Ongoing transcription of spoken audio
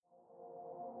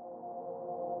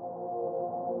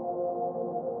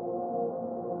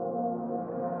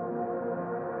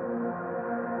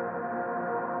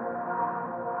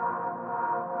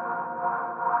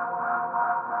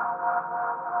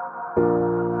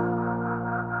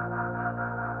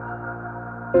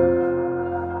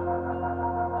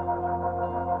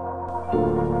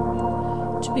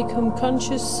to become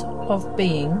conscious of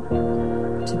being,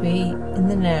 to be in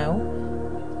the now,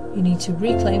 you need to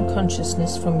reclaim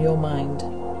consciousness from your mind.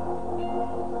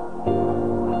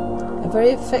 A very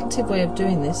effective way of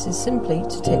doing this is simply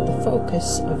to take the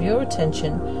focus of your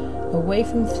attention away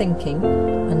from thinking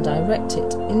and direct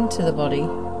it into the body,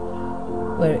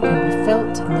 where it can be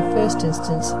felt in the first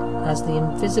instance as the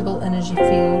invisible energy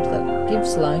field that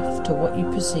gives life to what you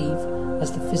perceive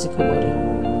as the physical body.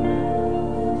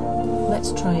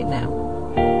 Let's try it now.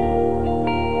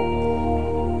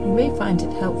 You may find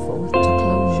it helpful to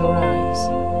close your eyes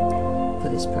for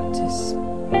this practice.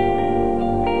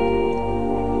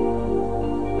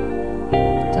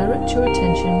 Direct your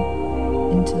attention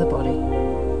into the body.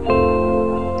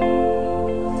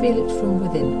 Feel it from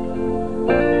within.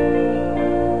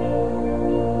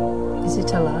 Is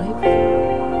it alive?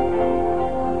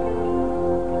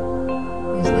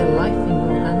 Is there life in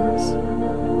your hands?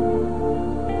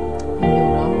 In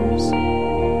your arms?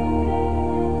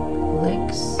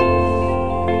 Legs?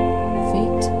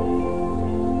 Feet?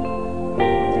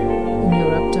 In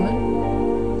your abdomen?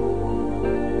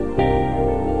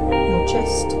 Your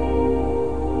chest?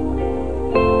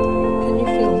 Can you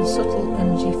feel the subtle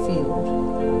energy field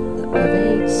that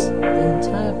pervades the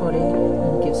entire body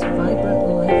and gives vibrant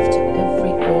life to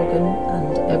every organ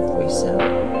and every cell?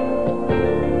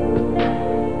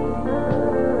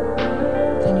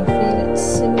 Can you feel it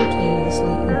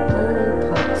simultaneously in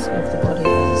all parts of the body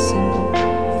as a single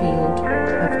field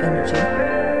of energy?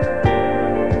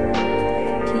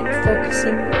 Keep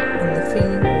focusing on the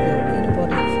feeling of your inner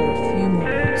body for a few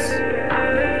moments.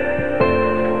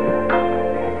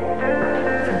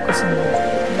 Focus on the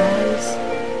rise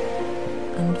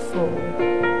and fall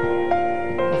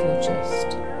of your chest.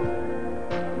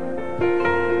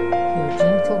 Your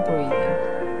gentle breathing.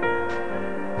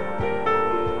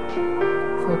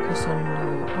 Focus on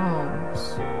your arms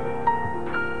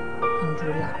and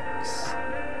relax.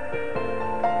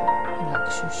 Relax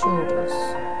your shoulders.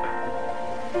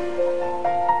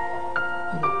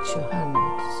 Relax your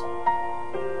hands.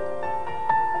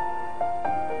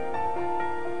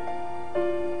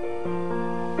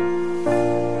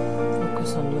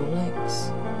 Focus on your legs.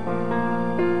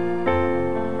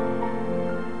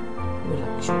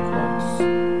 Relax your quads.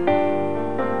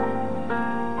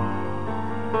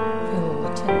 Feel all the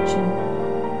tension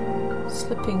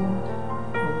slipping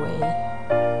away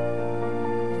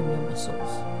from your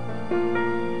muscles.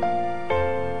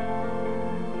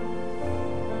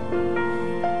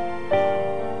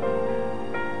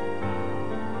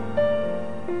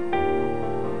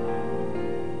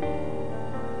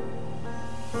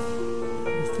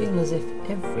 You feel as if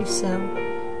every cell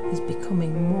is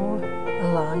becoming more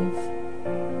alive.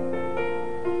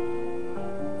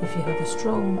 If you have a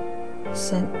strong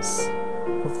sense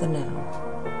of the now,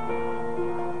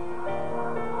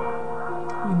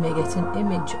 you may get an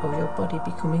image of your body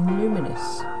becoming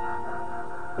luminous.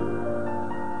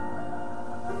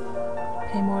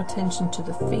 Pay more attention to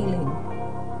the feeling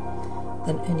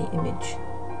than any image.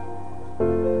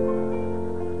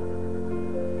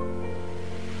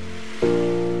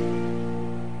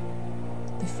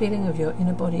 The feeling of your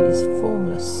inner body is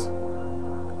formless,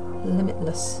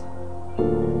 limitless.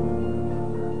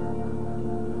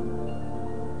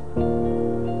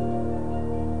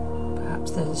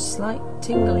 Perhaps there's a slight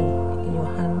tingling in your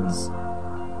hands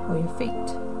or your feet.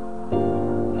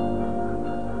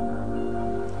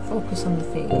 Focus on the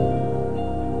feeling.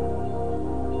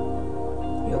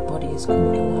 Your body is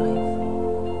coming alive.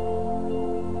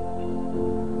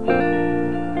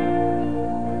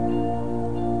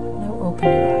 Now open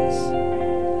your eyes,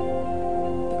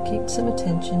 but keep some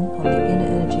attention on the inner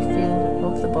energy field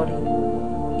of the body,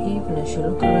 even as you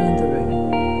look around the room.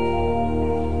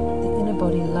 The inner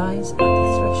body lies at the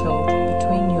threshold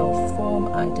between your form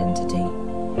identity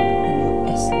and your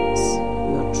essence,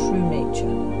 your true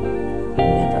nature.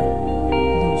 Never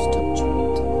lose touch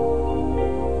with it.